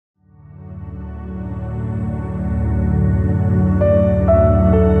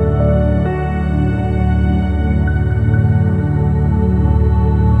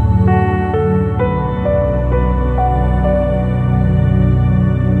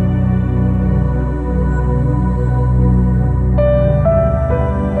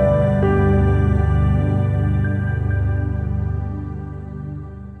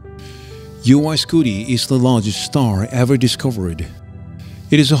UY Scuti is the largest star ever discovered.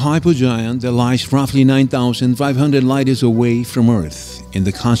 It is a hypergiant that lies roughly 9,500 light-years away from Earth in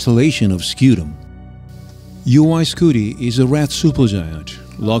the constellation of Scutum. UY Scuti is a red supergiant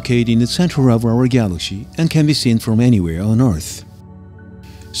located in the center of our galaxy and can be seen from anywhere on Earth.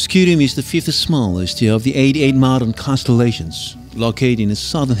 Scutum is the fifth smallest of the 88 modern constellations located in the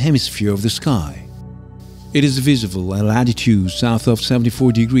southern hemisphere of the sky. It is visible at latitude south of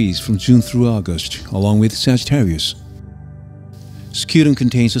 74 degrees from June through August, along with Sagittarius. Scutum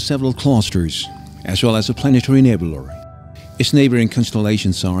contains several clusters, as well as a planetary nebula. Its neighboring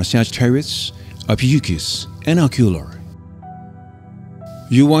constellations are Sagittarius, Betelgeuse, and Ocular.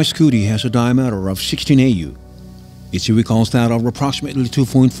 UY Scuti has a diameter of 16 AU. Its recalls that of approximately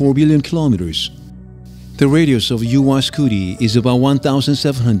 2.4 billion kilometers. The radius of UY Scuti is about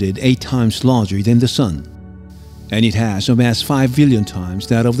 1,708 times larger than the Sun, and it has a mass 5 billion times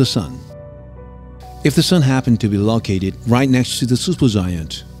that of the Sun. If the Sun happened to be located right next to the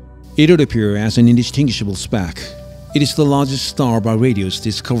supergiant, it would appear as an indistinguishable speck. It is the largest star by radius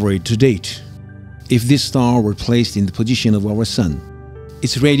discovered to date. If this star were placed in the position of our Sun,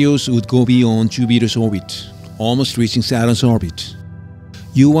 its radius would go beyond Jupiter's orbit, almost reaching Saturn's orbit.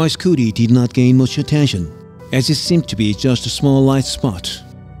 UY Scuti did not gain much attention, as it seemed to be just a small light spot.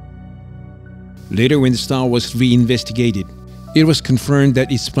 Later, when the star was reinvestigated, it was confirmed that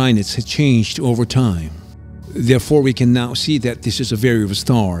its brightness had changed over time. Therefore, we can now see that this is a variable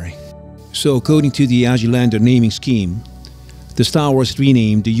star. So, according to the Agelander naming scheme, the star was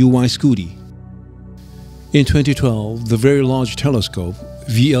renamed the UY Scuti. In 2012, the Very Large Telescope,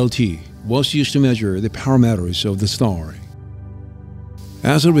 VLT, was used to measure the parameters of the star.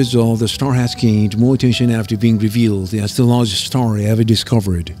 As a result, the star has gained more attention after being revealed as the largest star ever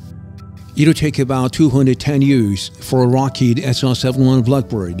discovered. It will take about 210 years for a rocket SR-71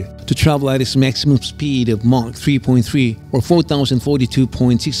 Blackbird to travel at its maximum speed of Mach 3.3 or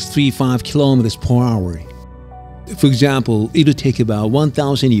 4,042.635 kilometers per hour. For example, it will take about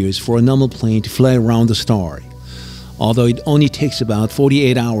 1,000 years for a normal plane to fly around the star, although it only takes about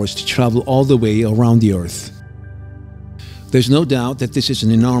 48 hours to travel all the way around the Earth. There's no doubt that this is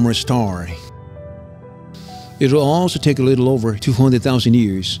an enormous star. It will also take a little over 200,000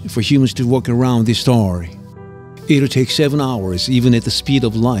 years for humans to walk around this star. It will take 7 hours even at the speed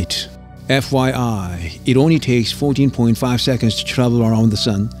of light. FYI, it only takes 14.5 seconds to travel around the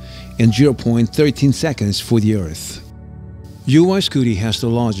Sun and 0.13 seconds for the Earth. UY Scuti has the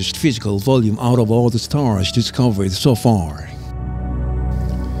largest physical volume out of all the stars discovered so far.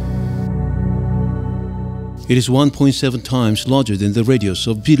 It is 1.7 times larger than the radius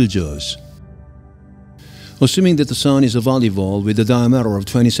of Betelgeuse. Assuming that the Sun is a volleyball with a diameter of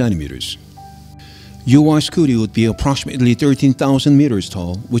 20 centimeters, UY Scuti would be approximately 13,000 meters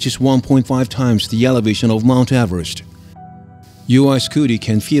tall, which is 1.5 times the elevation of Mount Everest. UY Scuti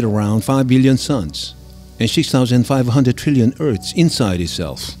can fit around 5 billion suns and 6,500 trillion Earths inside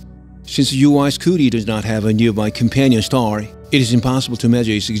itself. Since UY Scuti does not have a nearby companion star, it is impossible to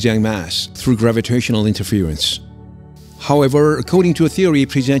measure its exact mass through gravitational interference. However, according to a theory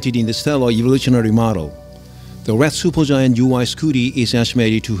presented in the stellar evolutionary model, the red supergiant UY Scuti is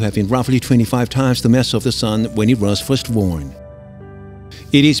estimated to have been roughly 25 times the mass of the Sun when it was first born.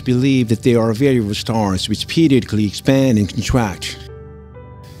 It is believed that there are variable stars which periodically expand and contract.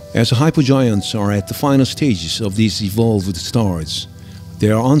 As hypergiants are at the final stages of these evolved stars, they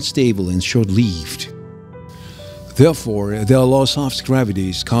are unstable and short-lived. Therefore, their loss of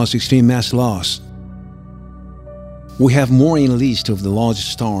gravities cause extreme mass loss. We have more in a list of the largest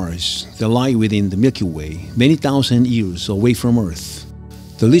stars that lie within the Milky Way, many thousand years away from Earth.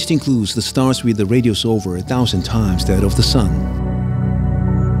 The list includes the stars with a radius over 1,000 times that of the Sun.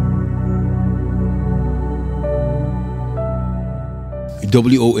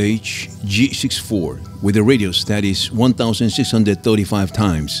 WOH G64 with a radius that is 1,635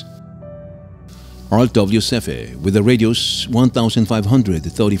 times. RW Cephei with a radius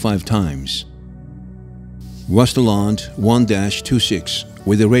 1,535 times. Westerland 1-26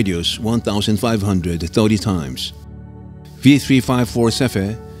 with a radius 1,530 times. V354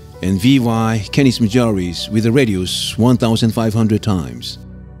 Cephei and VY Canis Majoris with a radius 1,500 times.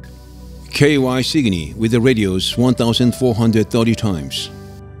 KY Cygni with a radius 1,430 times.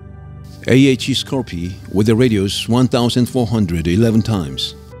 AHE Scorpii with a radius 1,411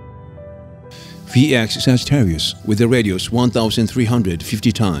 times. VX Sagittarius with a radius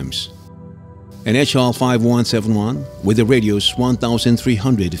 1,350 times. And HR 5171 with a radius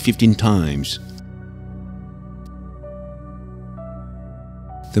 1,315 times.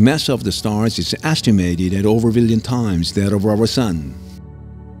 The mass of the stars is estimated at over a billion times that of our Sun.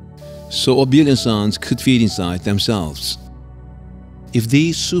 so a billion suns could fit inside themselves. If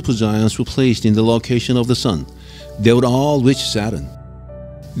these supergiants were placed in the location of the Sun, they would all reach Saturn.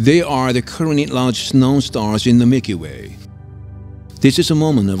 They are the currently largest known stars in the Milky Way. This is a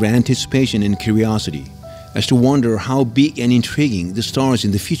moment of anticipation and curiosity as to wonder how big and intriguing the stars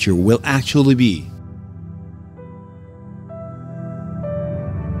in the future will actually be.